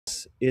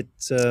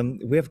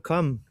we have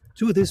come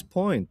to this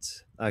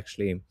point,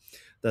 actually,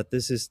 that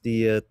this is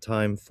the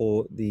time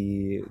for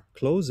the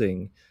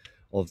closing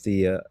of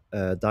the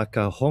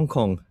DACA Hong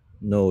Kong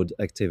node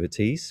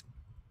activities.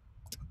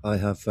 I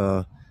have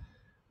I've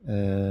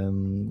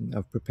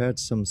prepared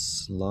some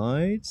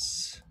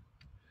slides,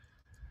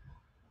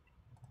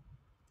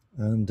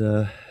 and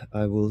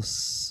I will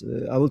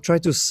try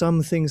to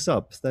sum things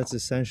up. That's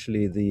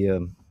essentially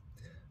the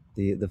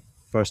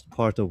first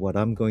part of what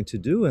I'm going to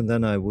do, and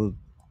then I will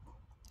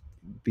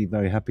be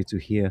very happy to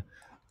hear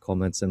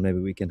comments, and maybe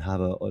we can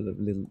have a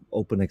little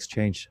open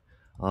exchange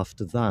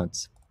after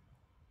that.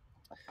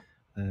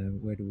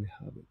 Where do we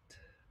have it?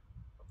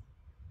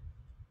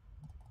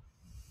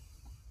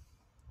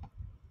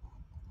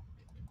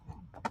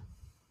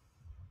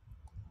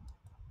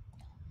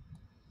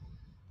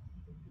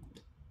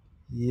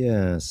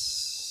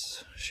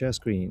 Yes, share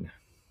screen.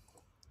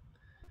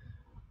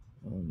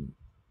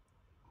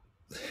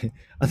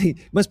 I think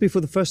it must be for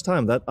the first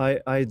time that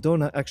I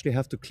don't actually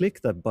have to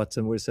click that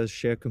button where it says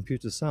share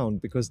computer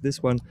sound, because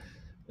this one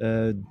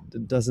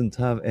doesn't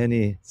have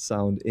any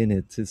sound in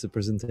it. It's a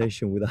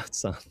presentation without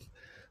sound.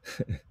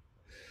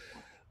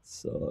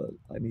 So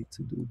I need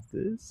to do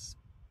this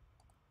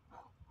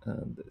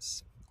and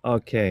this.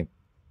 Okay.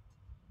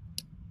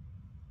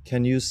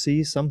 Can you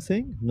see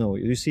something? No,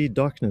 you see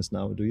darkness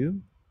now, do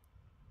you?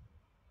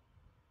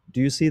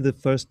 Do you see the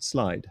first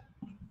slide?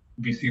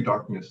 We see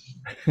darkness.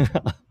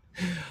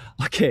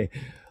 Okay.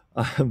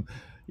 Um,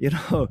 you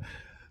know,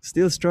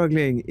 still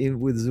struggling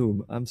with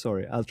Zoom. I'm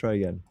sorry. I'll try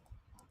again.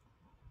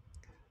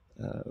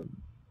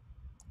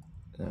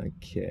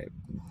 Okay,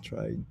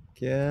 try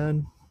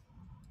again.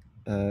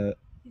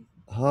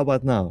 How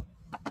about now?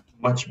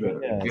 Much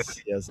better.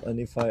 Yes, yes. And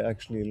if I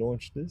actually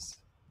launch this?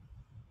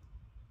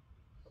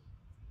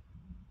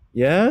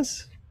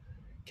 Yes?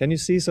 Can you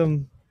see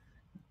some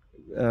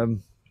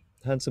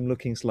handsome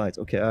looking slides?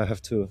 Okay, I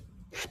have to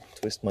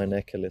twist my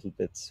neck a little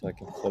bit so I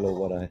can follow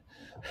what I...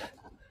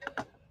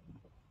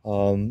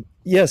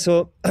 yeah,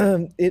 so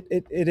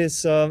it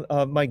is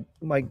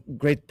my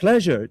great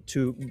pleasure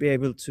to be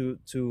able to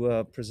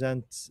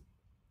present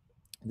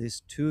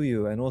this to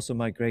you, and also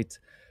my great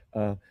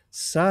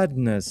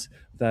sadness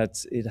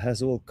that it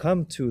has all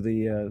come to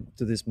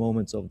this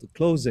moment of the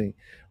closing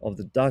of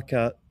the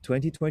DACA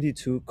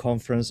 2022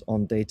 conference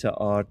on data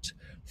art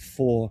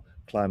for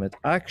climate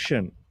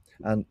action.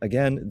 And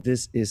again,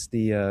 this is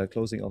the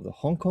closing of the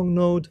Hong Kong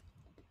node.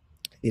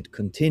 It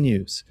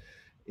continues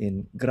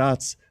in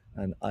Graz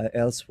and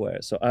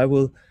elsewhere. So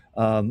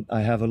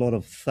I have a lot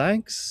of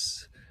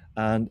thanks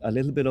and a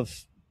little bit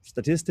of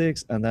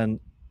statistics, and then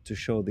to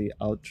show the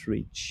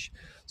outreach.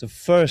 So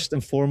first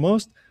and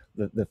foremost,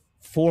 the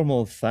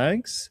formal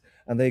thanks,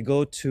 and they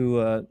go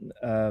to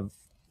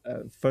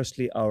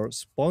firstly our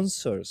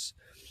sponsors.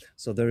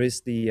 So there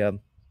is the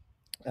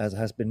as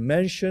has been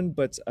mentioned,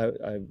 but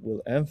I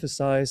will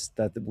emphasize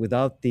that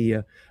without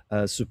the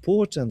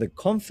support and the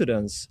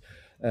confidence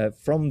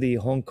from the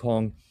Hong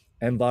Kong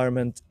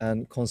Environment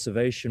and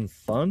Conservation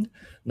Fund,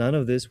 none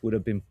of this would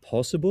have been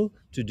possible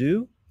to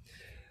do.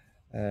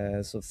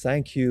 So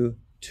thank you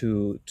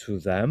to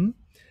them.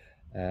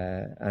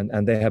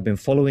 And they have been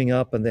following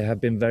up, and they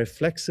have been very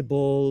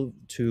flexible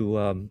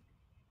to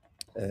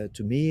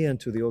me and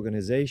to the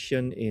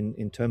organization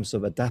in terms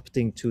of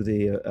adapting to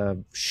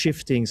the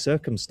shifting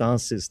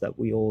circumstances that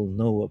we all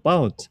know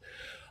about,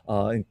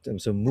 in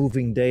terms of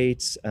moving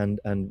dates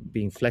and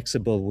being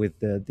flexible with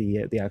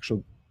the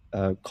actual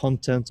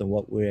content and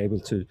what we're able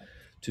to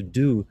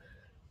do.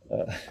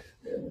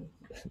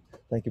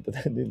 Thank you, but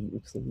then it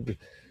looks a little bit,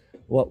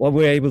 what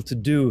we're able to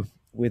do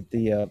with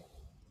the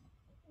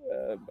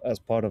as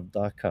part of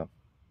DACA.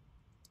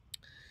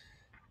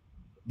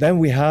 Then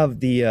we have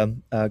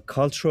the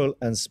Cultural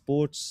and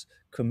Sports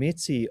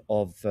Committee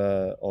of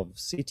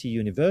City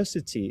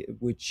University,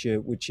 which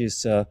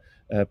is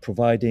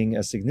providing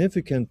a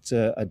significant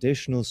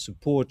additional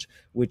support,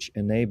 which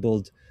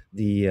enabled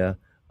the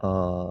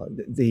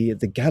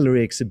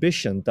gallery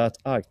exhibition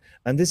 .art.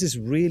 And this is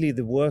really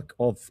the work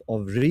of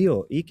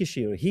Rio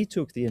Ikishiro. He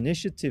took the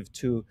initiative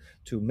to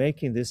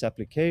making this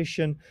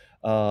application.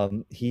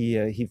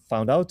 He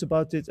found out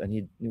about it, and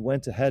he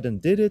went ahead and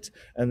did it,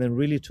 and then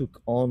really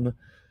took on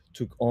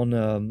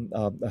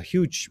a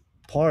huge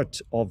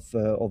part of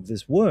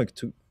this work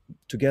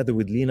together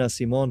with Lina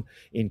Simon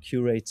in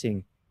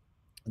curating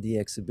the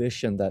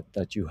exhibition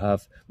that you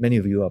have, many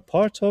of you are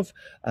part of,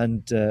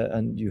 and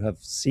you have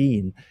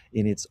seen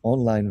in its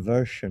online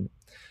version.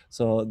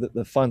 So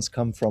the funds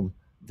come from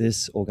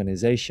this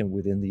organization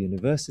within the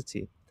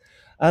university.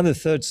 And the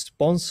third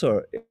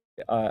sponsor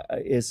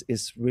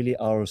is really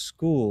our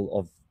School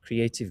of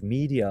Creative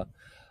Media.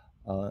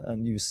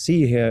 And you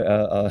see here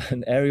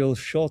an aerial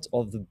shot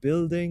of the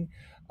building,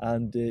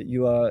 and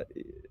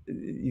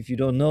if you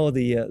don't know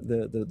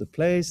the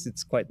place,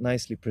 it's quite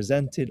nicely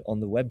presented on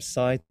the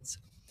website.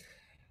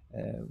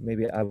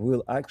 Maybe I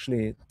will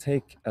actually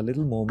take a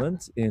little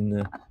moment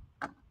in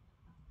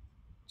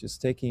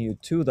just taking you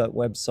to that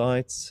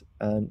website,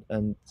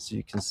 and so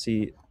you can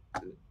see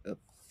a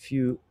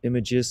few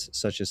images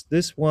such as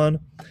this one.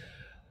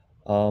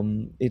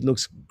 It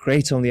looks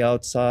great on the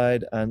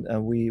outside, and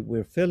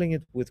we're filling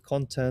it with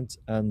content,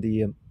 and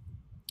the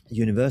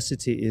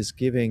university is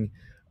giving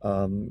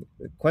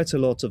quite a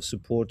lot of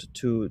support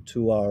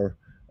to our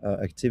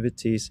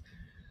activities.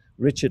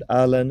 Richard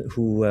Allen,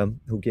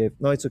 who gave,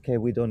 no, it's okay,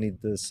 we don't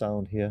need the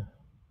sound here.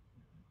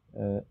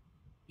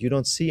 You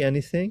don't see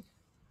anything?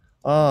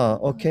 Ah,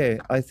 okay,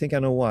 I think I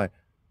know why.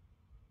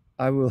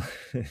 I will.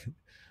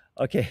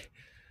 Okay,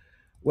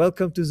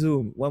 welcome to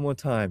Zoom one more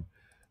time.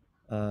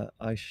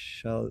 I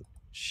shall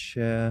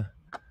share.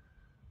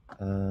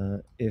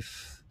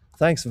 If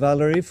thanks,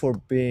 Valerie, for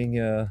being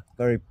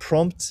very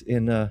prompt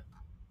in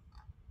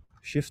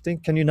shifting.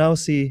 Can you now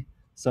see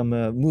some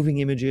moving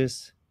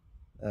images,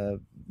 uh,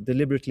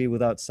 deliberately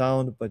without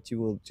sound, but you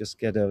will just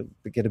get a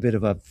bit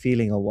of a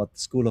feeling of what the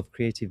School of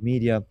Creative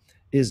Media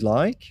is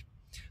like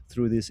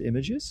through these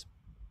images.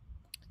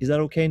 Is that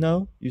okay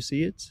now? You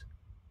see it?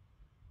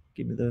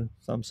 Give me the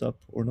thumbs up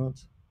or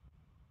not.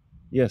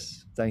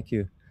 Yes, thank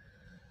you.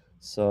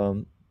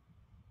 So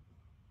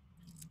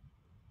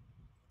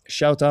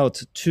shout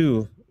out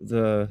to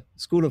the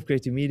School of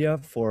Creative Media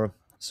for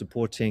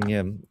supporting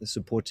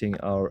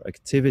our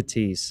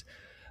activities,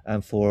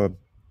 and for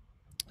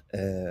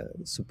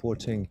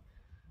supporting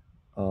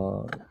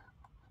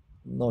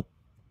not.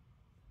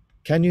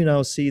 Can you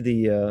now see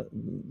the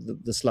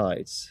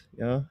slides?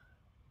 Yeah.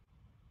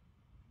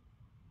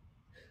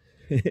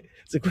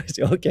 It's a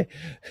question. Okay.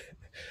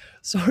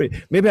 Sorry,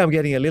 maybe I'm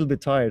getting a little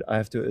bit tired. I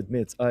have to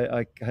admit,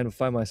 I kind of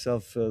find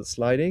myself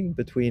sliding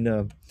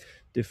between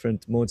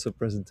different modes of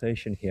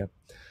presentation here.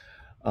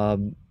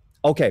 Um,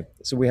 okay,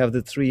 so we have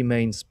the three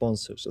main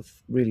sponsors. So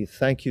really,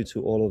 thank you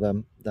to all of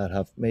them that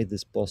have made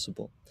this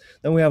possible.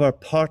 Then we have our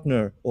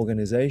partner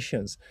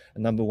organizations.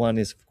 And number one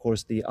is, of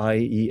course, the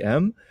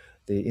IEM,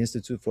 the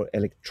Institute for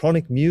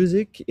Electronic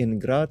Music in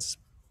Graz.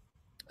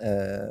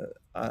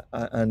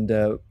 And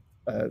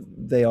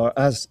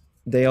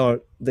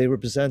they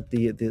represent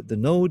the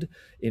node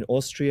in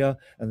Austria,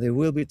 and they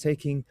will be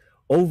taking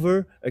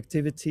over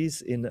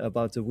activities in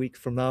about a week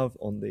from now,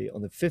 on the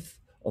 5th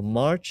of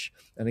March.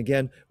 And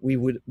again,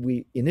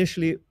 we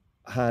initially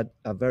had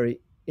a very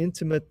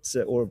intimate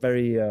or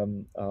very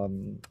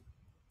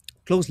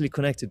closely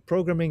connected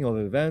programming of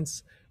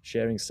events,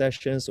 sharing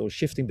sessions or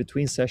shifting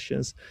between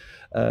sessions,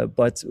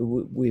 but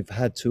we've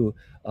had to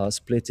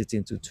split it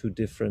into two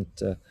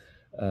different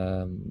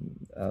um,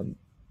 um,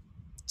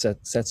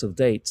 sets of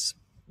dates.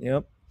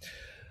 Yeah.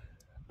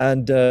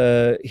 And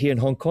here in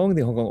Hong Kong,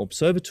 the Hong Kong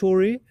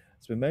Observatory,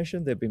 as we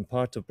mentioned, they've been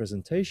part of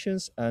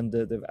presentations, and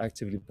they've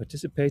actively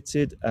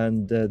participated.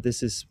 And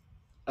this is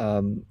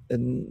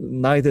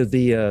neither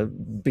the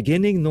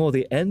beginning nor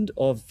the end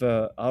of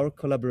our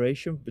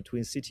collaboration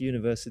between City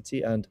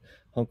University and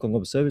Hong Kong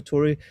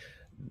Observatory.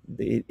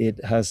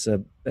 It has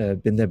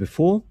been there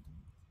before,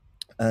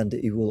 and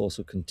it will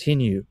also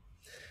continue.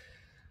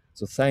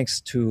 So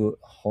thanks to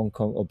Hong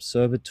Kong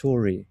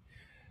Observatory.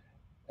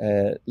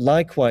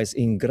 Likewise,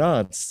 in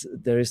Graz,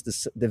 there is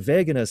the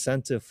Wegener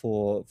Center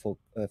for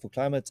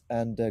Climate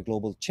and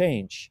Global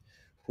Change,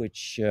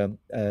 which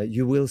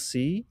you will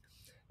see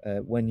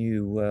when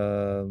you,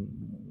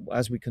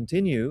 as we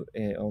continue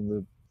on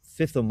the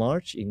 5th of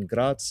March in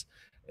Graz,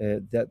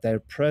 that their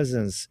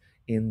presence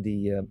in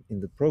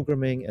the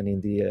programming and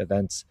in the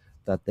events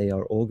that they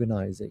are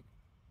organizing.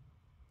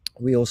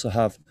 We also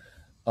have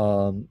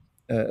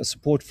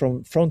support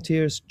from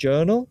Frontiers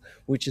Journal,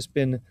 which has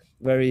been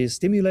very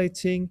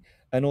stimulating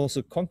and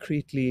also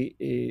concretely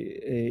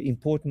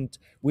important.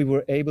 We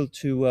were able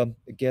to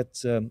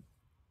get a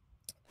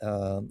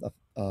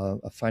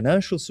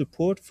financial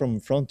support from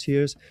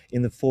Frontiers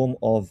in the form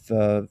of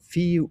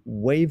fee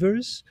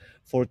waivers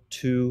for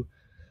two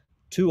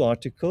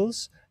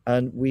articles,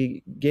 and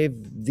we gave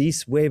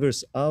these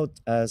waivers out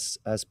as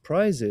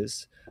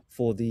prizes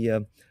for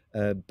the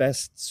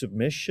best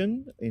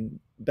submission, in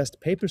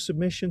best paper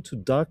submission to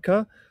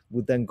DACA,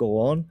 would then go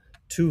on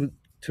to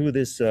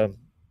this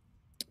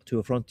to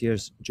a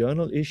Frontiers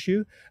Journal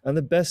issue, and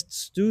the best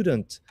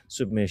student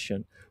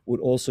submission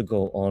would also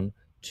go on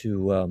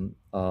to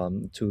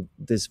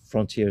this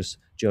Frontiers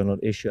Journal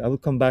issue. I will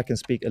come back and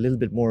speak a little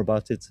bit more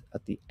about it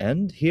at the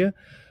end here.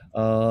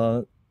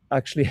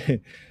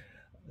 Actually,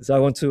 so I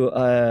want to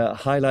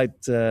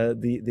highlight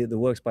the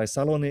works by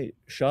Saloni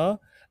Shah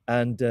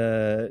and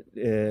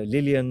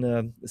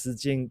Lilian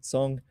Zijing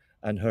Song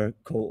and her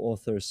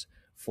co-authors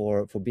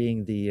for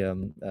being the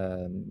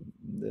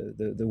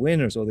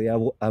winners or the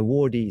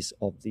awardees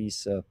of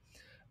these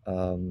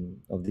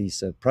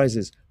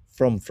prizes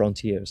from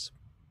Frontiers.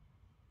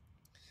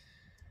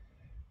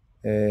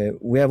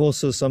 We have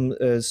also some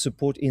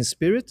support in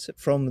spirit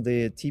from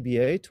the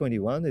TBA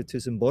 21, the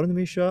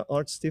Thyssen-Bornemischer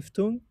Art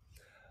Stiftung,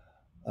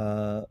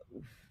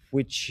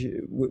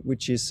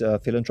 which is a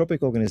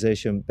philanthropic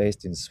organization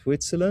based in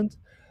Switzerland,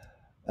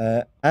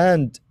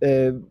 and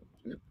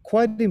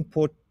quite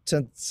important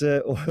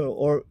important,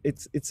 or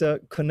it's a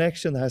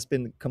connection that has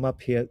been come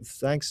up here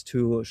thanks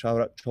to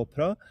Shaurat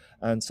Chopra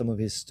and some of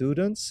his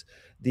students,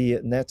 the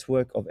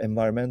network of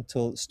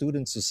environmental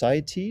student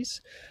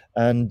societies,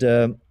 and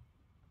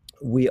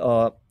we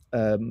are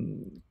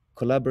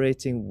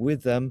collaborating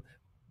with them,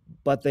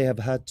 but they have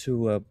had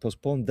to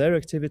postpone their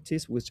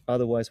activities, which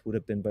otherwise would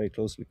have been very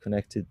closely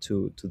connected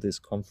to this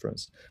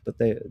conference. But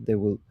they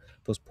will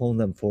postpone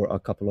them for a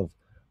couple of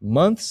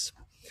months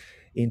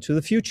into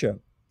the future.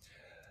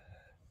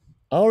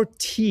 Our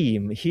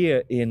team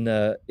here in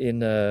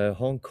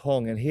Hong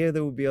Kong, and here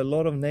there will be a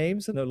lot of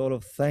names and a lot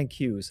of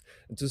thank yous.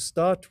 And to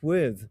start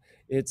with,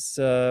 it's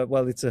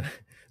well, it's a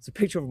it's a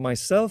picture of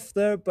myself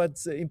there,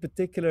 but in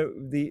particular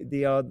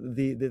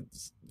the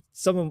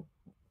some of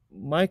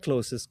my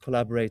closest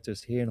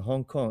collaborators here in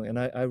Hong Kong, and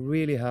I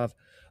really have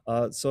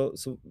so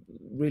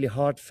really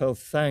heartfelt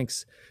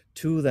thanks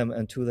to them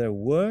and to their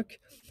work,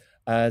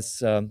 as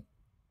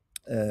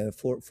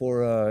for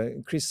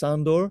Chris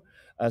Sandor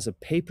as a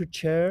paper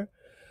chair,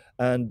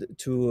 and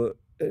to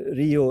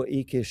Ryo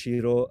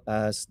Ikeshiro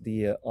as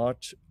the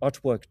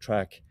artwork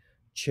track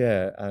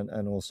chair,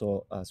 and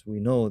also, as we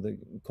know, the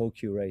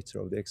co-curator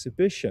of the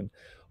exhibition.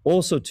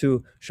 Also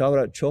to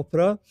Shaurat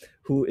Chopra,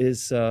 who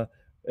is an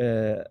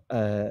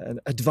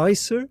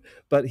advisor,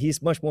 but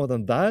he's much more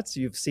than that.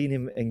 You've seen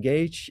him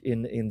engage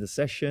in the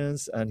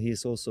sessions, and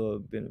he's also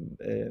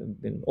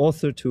been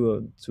author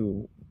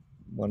to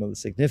one of the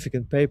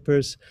significant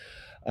papers,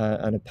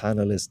 and a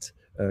panelist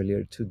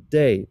earlier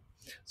today.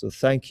 So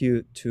thank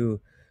you to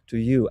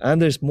you.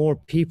 And there's more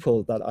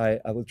people that I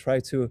will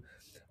try to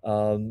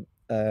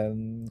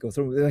go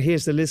through.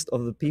 Here's the list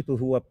of the people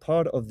who are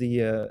part of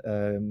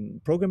the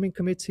programming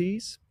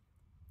committees,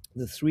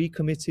 the 3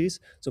 committees.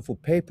 So for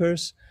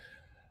papers,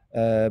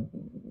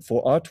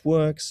 for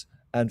artworks,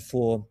 and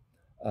for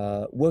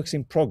works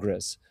in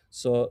progress.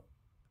 So,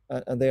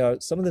 and they are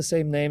some of the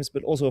same names,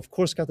 but also, of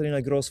course,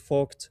 Katharina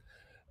Gross-Vogt.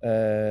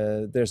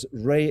 There's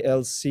Ray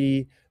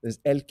LC, there's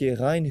Elke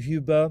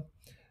Reinhuber.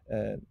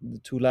 The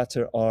 2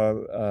 latter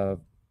are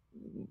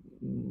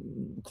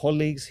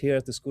colleagues here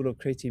at the School of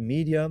Creative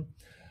Media.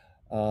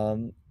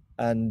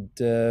 And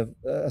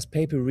as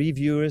paper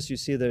reviewers, you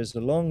see there's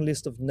a long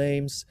list of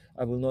names.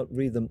 I will not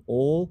read them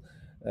all,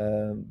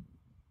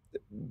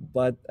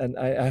 but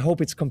I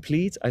hope it's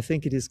complete. I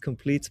think it is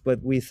complete,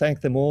 but we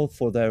thank them all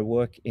for their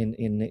work in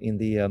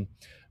the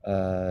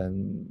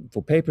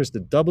for papers, the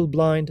double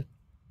blind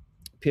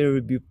peer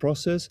review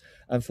process,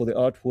 and for the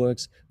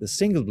artworks, the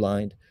single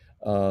blind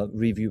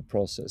review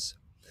process.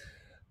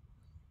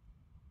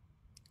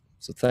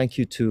 So thank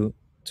you to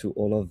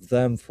all of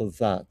them for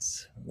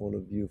that, all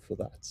of you for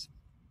that.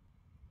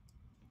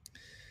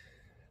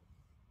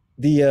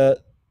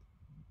 The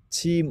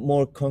team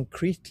more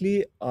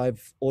concretely,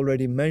 I've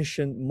already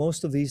mentioned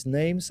most of these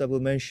names. I will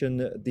mention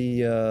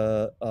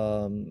the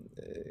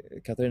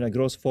Katharina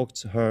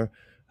Gross-Vogt,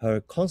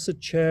 her concert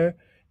chair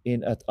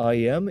at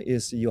IEM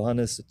is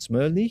Johannes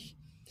Zmölnich,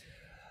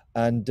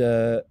 and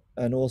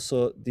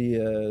also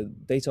the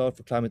Data Art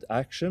for Climate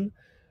Action,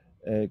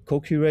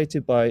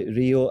 co-curated by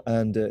Rio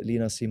and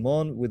Lina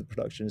Simon, with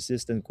production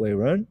assistant Gui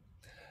Ren.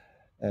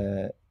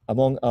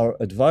 Among our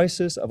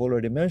advisors, I've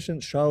already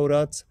mentioned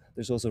Shaurat.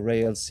 There's also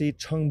Ray LC,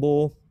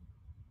 Chengbo,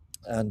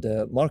 and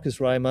Marcus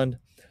Reimann,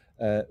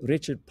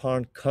 Richard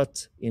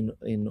Parn-Kutt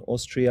in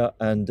Austria,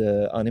 and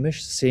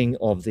Animesh Singh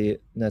of the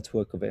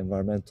Network of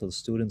Environmental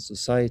Student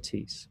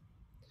Societies.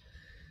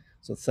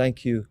 So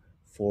thank you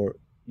for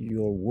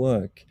your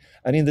work.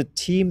 And in the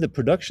team, the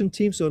production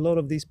team, so a lot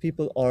of these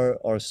people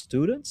are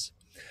students.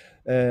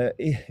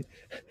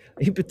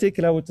 In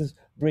particular, I would just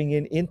bring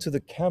into the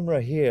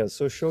camera here,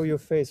 so show your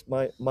face,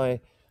 my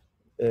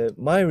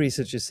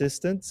research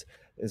assistant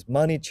is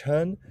Mani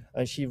Chen,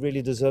 and she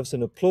really deserves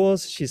an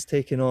applause. She's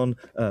taken on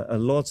a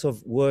lot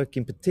of work,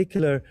 in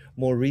particular,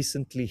 more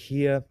recently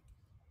here.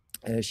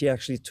 She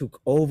actually took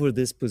over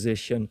this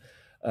position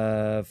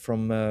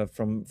from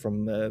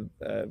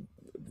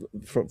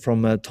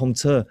Tom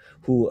Tse,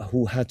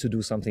 who had to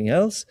do something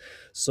else.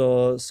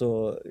 So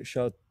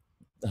shout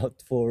out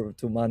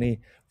to Mani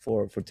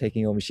for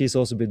taking over. She's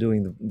also been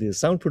doing the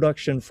sound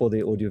production for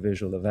the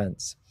audiovisual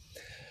events.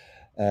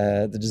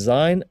 The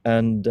design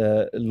and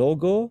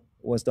logo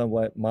was done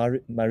by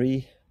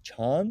Marie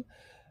Chan,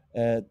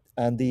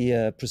 and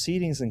the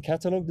proceedings and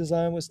catalog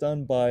design was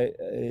done by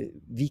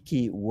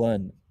Vicky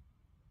Wen.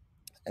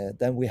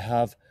 Then we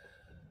have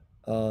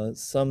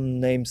some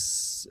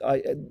names.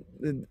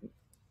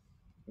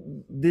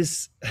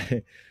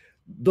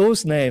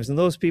 Those names and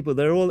those people,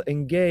 they're all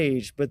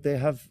engaged, but they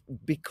have,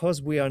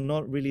 because we're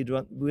not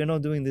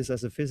doing this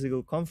as a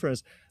physical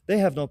conference, they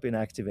have not been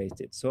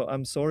activated. So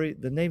I'm sorry,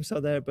 the names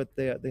are there, but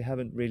they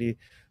haven't really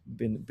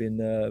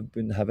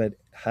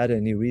had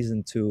any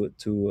reason to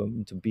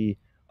be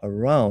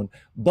around.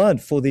 But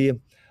for the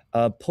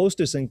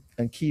posters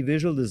and key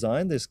visual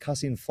design, there's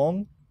Kasin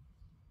Fong,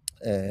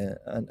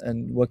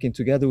 and working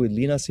together with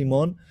Lina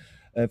Simon.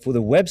 For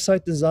the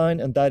website design,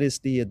 and that is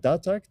the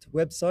DATACT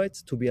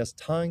website, Tobias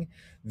Tang,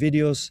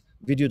 video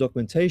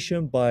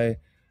documentation by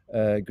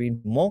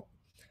Green Mont,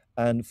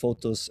 and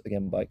photos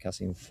again by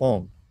Cassim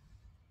Fong.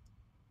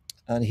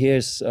 And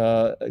here's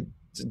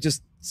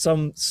just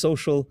some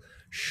social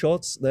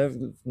shots there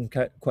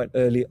quite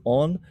early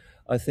on.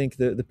 I think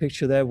the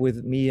picture there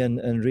with me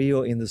and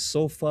Rio in the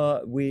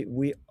sofa, we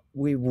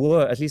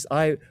were, at least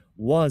I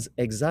was,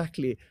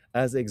 exactly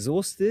as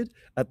exhausted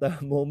at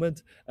that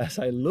moment as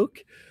I look.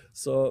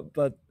 So,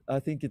 but I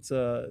think it's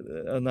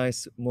a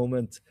nice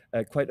moment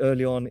quite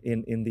early on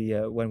in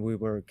the when we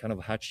were kind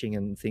of hatching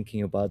and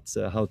thinking about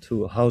how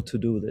to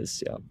do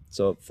this. Yeah.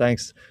 So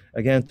thanks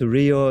again to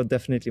Rio,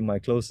 definitely my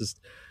closest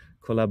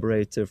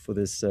collaborator for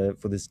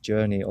this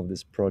journey of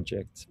this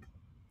project.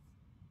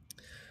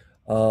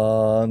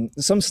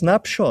 Some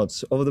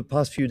snapshots over the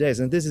past few days,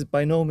 and this is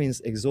by no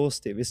means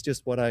exhaustive. It's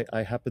just what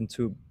I happened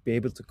to be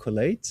able to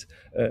collate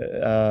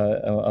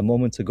a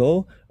moment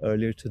ago,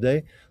 earlier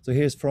today. So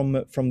here's from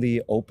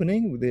the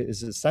opening.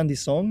 This is Sandy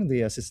Song,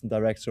 the assistant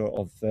director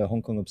of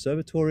Hong Kong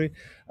Observatory,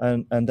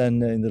 and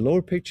then in the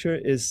lower picture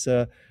is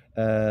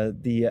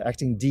the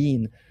acting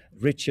dean,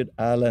 Richard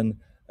Allen,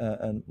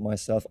 and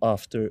myself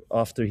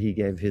after he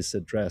gave his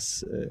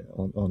address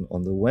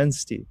on the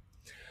Wednesday.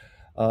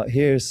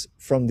 Here's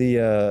from the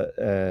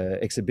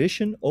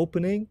exhibition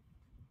opening,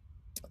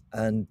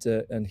 and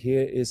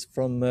here is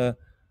from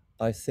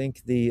I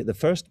think the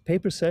first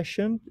paper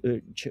session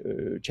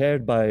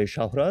chaired by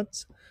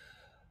Shahrat.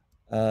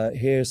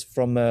 Here's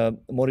from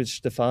Moritz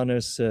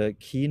Stefaner's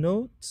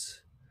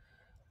keynote,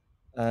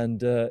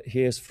 and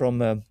here's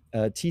from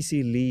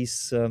T.C.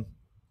 Lee's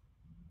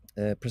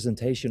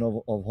presentation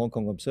of Hong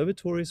Kong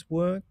Observatory's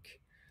work.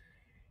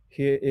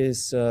 Here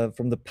is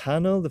from the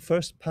panel, the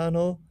first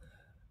panel,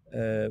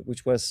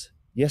 which was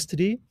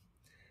yesterday,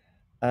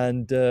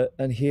 and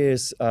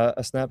here's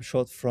a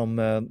snapshot from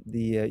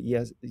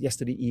the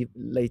yesterday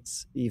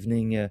late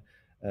evening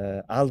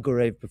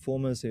Algorave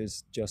performance.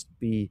 Is Just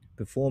Be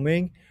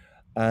performing,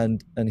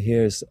 and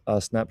here's a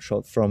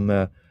snapshot from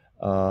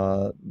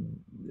the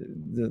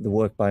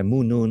work by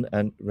Moon Noon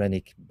and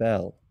Rennick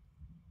Bell.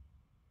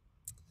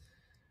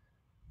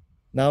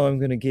 Now I'm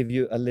going to give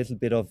you a little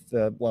bit of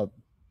well,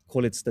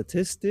 call it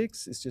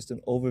statistics. It's just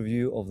an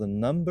overview of the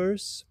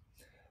numbers.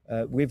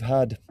 We've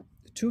had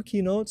 2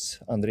 keynotes,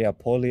 Andrea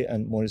Poli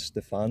and Moritz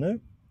Stefaner.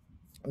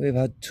 We've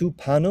had 2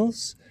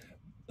 panels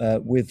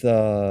with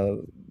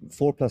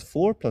 4 plus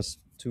 4 plus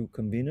 2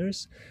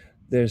 conveners.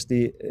 There's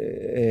the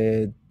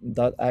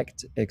That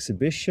Act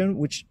exhibition,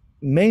 which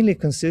mainly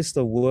consists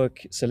of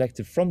work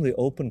selected from the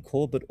open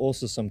call, but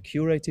also some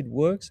curated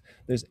works.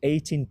 There's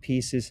 18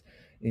 pieces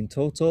in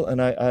total,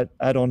 and I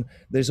add on,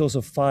 there's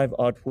also 5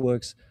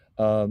 artworks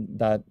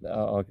that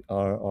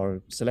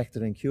are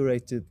selected and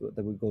curated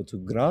that will go to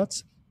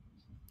Graz.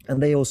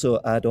 And they also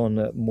add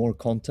on more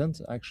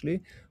content,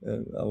 actually.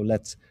 I'll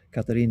let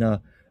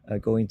Katarina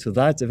go into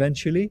that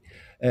eventually.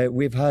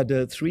 We've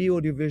had 3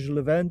 audiovisual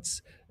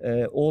events,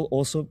 all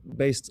also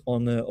based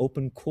on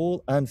open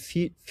call and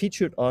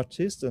featured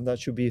artists, and that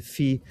should be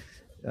fee.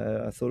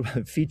 I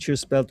thought feature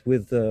spelled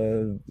with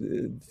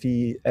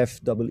fee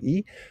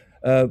F-E-E.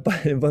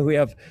 But we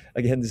have,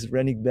 again, this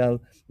Rennick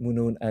Bell,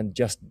 Moon and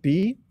Just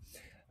Be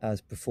as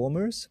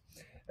performers.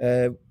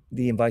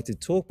 The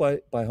invited talk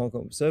by Hong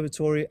Kong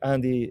Observatory,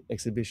 and the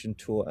exhibition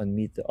tour and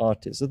meet the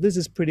artists. So this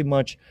is pretty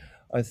much,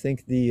 I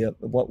think, the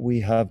what we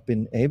have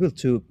been able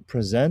to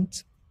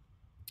present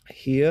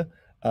here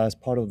as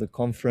part of the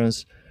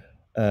conference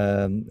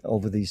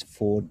over these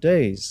 4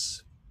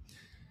 days.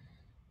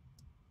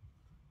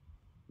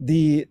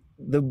 The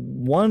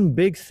one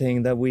big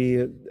thing that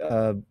we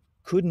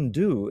couldn't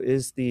do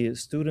is the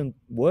student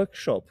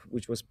workshop,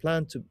 which was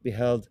planned to be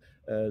held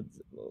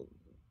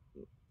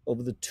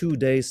over the 2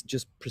 days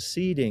just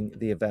preceding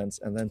the events,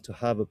 and then to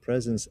have a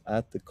presence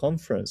at the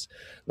conference.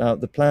 Now,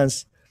 the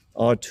plans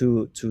are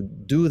to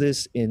do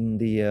this in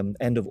the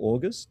end of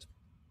August,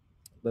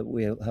 but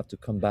we'll have to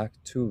come back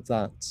to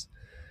that.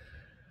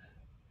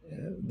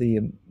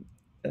 The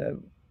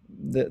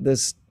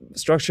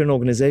structure and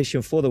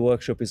organization for the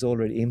workshop is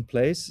already in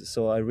place,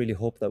 so I really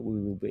hope that we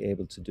will be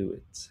able to do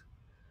it.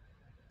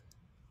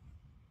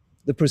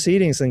 The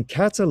proceedings and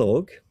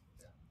catalog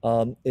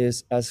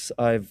is, as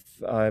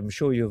I'm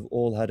sure you've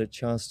all had a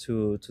chance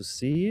to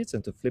see it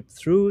and to flip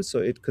through. So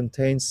it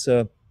contains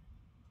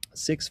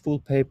 6 full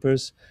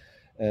papers,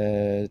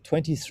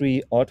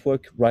 23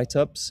 artwork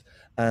write-ups,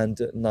 and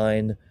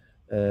 9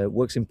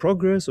 works in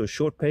progress or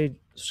short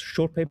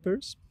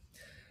papers.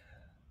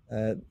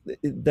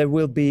 There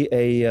will be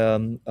a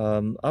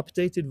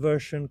updated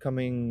version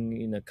coming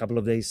in a couple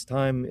of days'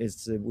 time.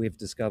 We've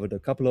discovered a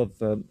couple of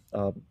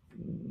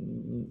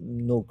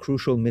no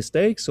crucial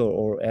mistakes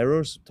or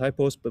errors,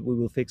 typos, but we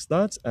will fix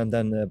that and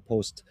then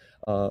post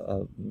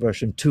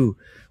version 2,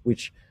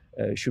 which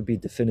should be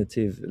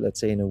definitive, let's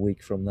say, in a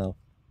week from now.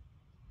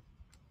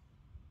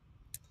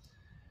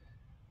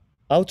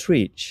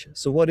 Outreach.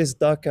 So what is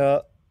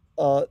DACA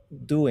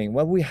doing?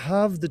 Well, we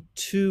have the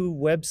 2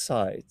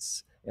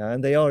 websites,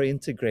 and they are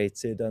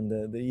integrated,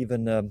 and they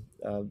even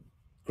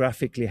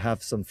graphically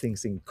have some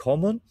things in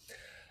common.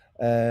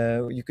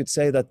 You could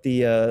say that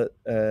the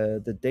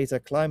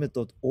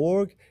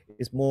dataclimate.org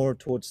is more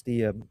towards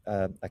the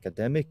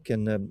academic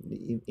and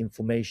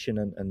information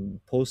and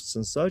posts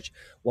and such,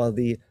 while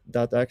the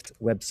 .act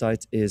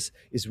website is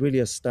really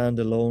a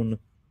standalone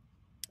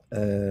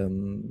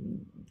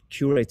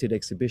curated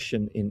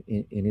exhibition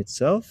in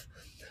itself,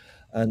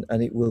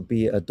 and it will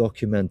be a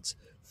document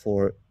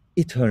for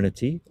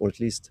eternity, or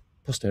at least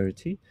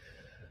posterity,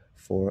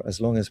 for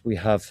as long as we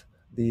have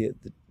the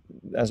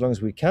as long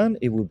as we can,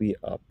 it will be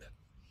up.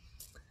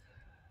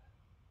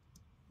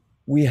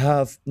 We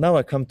have now,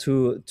 I come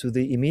to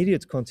the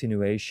immediate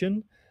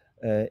continuation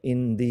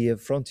in the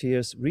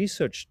Frontiers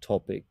research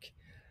topic,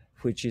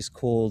 which is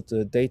called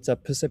Data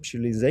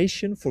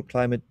Perceptualization for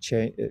Climate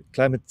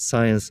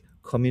Science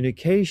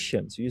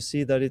Communication. So you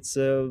see that it's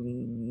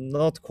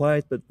not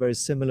quite, but very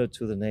similar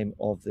to the name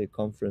of the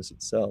conference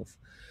itself.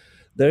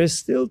 There is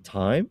still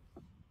time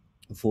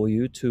for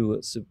you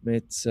to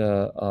submit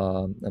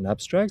an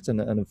abstract and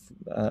a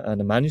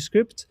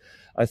manuscript.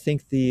 I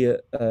think the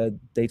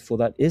date for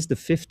that is the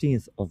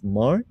 15th of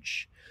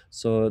March.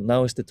 So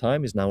now is the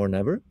time, is now or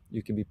never.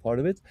 You can be part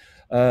of it.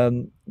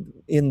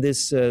 In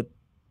this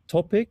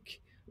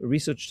topic,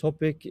 research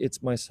topic,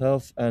 it's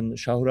myself and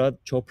Shahrad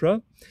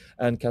Chopra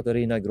and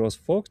Katarina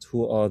Gross-Vogt,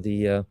 who are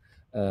the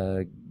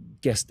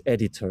guest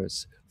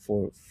editors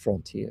for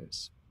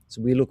Frontiers.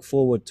 So we look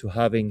forward to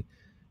having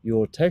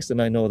your text,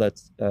 and I know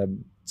that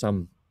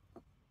some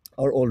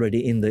are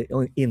already in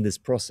this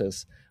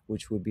process,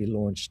 which will be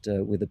launched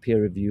with a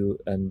peer review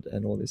and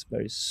all this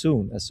very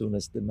soon. As soon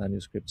as the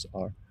manuscripts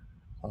are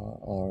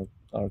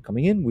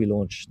coming in, we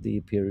launch the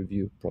peer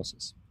review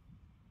process.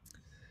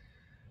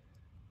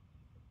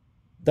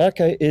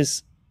 DACA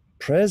is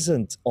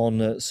present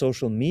on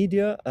social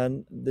media,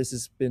 and this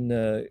has been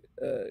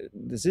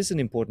this is an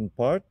important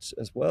part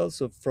as well.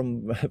 So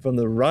from from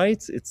the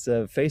right, it's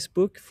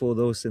Facebook for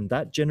those in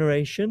that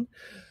generation,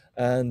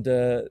 and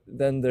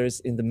then there's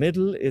in the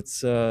middle,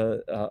 it's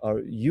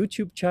our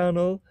YouTube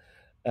channel,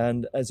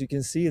 and as you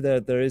can see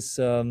there is,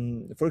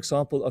 for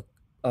example,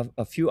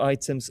 a few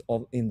items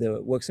in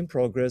the works in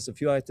progress, a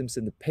few items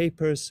in the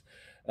papers.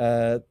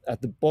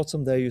 At the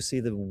bottom there, you see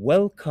the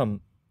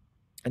welcome.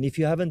 And if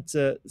you haven't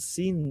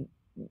seen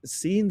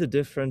the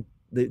different,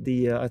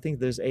 I think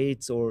there's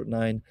 8 or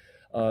 9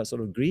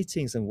 sort of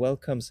greetings and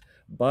welcomes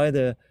by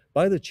the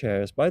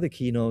chairs, by the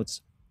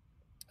keynotes,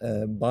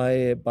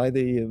 by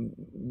the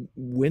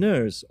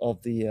winners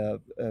of the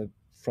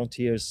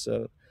Frontiers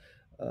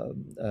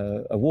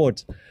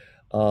award.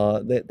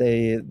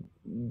 They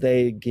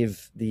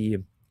give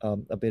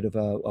a bit of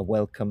a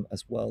welcome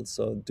as well.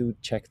 So do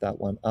check that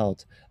one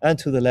out. And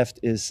to the left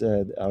is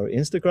our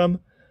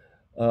Instagram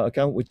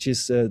account, which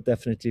is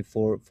definitely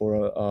for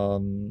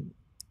the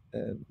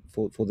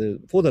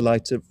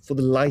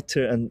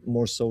lighter and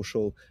more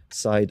social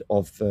side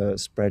of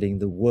spreading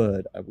the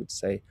word, I would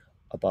say,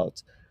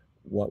 about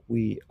what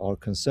we are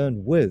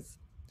concerned with.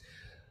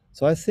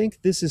 So I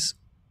think this is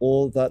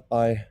all that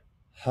I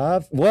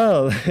have.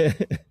 Well,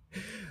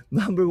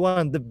 number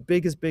one, the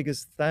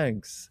biggest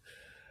thanks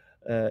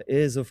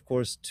is of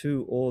course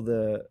to all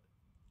the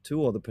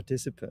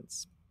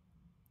participants,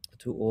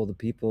 to all the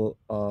people,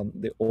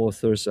 the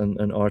authors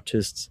and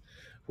artists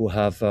who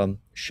have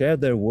shared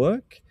their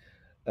work.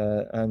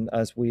 And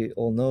as we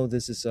all know,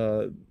 this is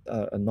a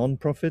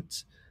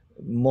non-profit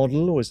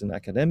model, or is an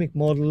academic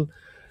model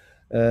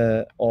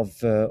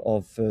of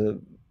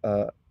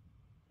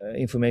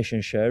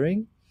information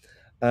sharing.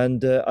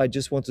 And I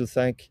just want to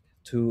thank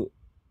to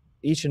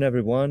each and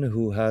every one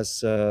who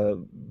has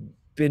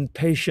been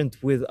patient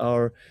with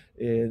our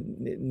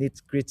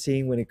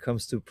nitgritting when it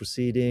comes to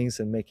proceedings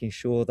and making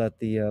sure that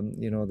the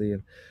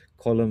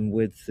column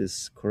width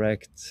is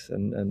correct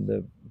and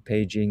the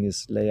paging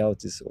is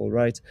layout is all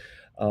right,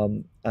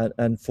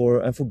 and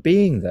for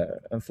being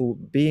there and for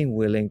being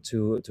willing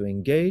to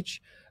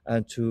engage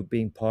and to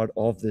being part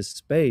of this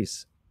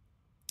space,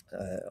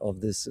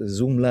 of this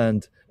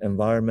Zoomland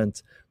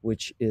environment,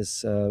 which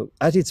is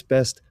at its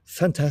best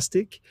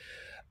fantastic,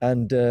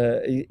 and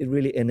it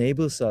really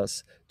enables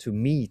us to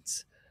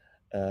meet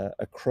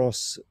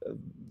across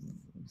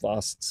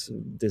vast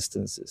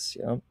distances.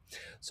 Yeah,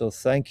 so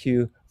thank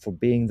you for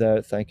being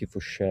there. Thank you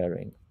for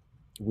sharing.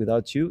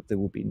 Without you, there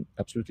would be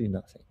absolutely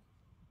nothing.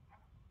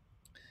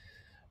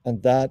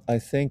 And that, I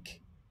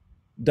think,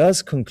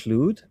 does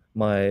conclude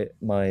my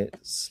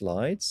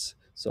slides.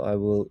 So I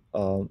will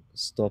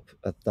stop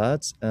at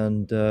that,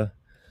 and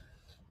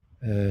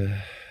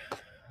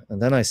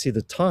then I see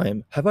the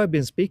time. Have I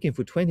been speaking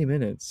for 20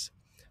 minutes?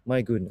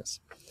 My goodness.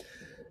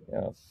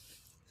 Yeah.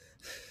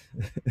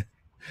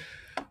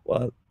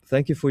 Well,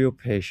 thank you for your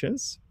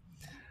patience,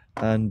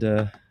 and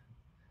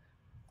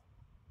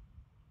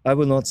I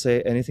will not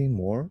say anything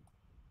more.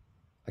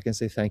 I can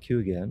say thank you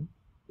again.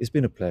 It's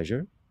been a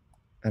pleasure,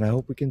 and I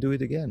hope we can do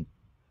it again.